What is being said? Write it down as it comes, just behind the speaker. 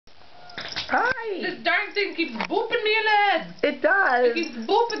Hi. This darn thing keeps booping me in the head. It does. It keeps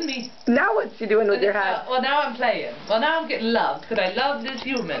booping me. Now what's you doing with your head? Well, now I'm playing. Well, now I'm getting love, because I love this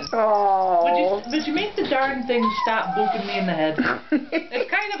human. Oh. Would you make the darn thing stop booping me in the head? It's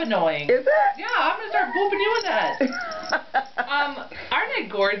kind of annoying. Is it? Yeah, I'm going to start booping you in the head. Aren't they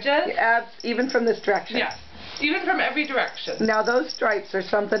gorgeous? Yeah, even from this direction. Yes. Even from every direction. Now those stripes are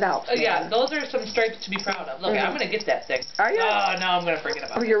something else. Yeah, those are some stripes to be proud of. Look, I'm going to get that thing. Are you? Oh, no, I'm going to forget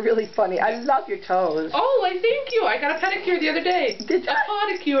about it. Oh, you're really funny. I love your toes. Oh, I thank you. I got a pedicure the other day. Did you? A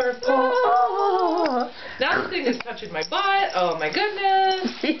pedicure. Oh. Now this thing is touching my butt. Oh, my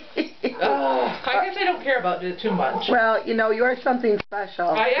goodness. I guess I don't care about it too much. Well, you know, you are something special.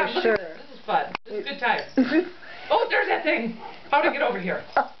 I am. For sure. This is fun. This is a good time. Oh, there's that thing. How to get over here.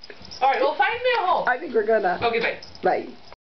 All right, well, find me a home. I think we're gonna. Okay, bye. Bye.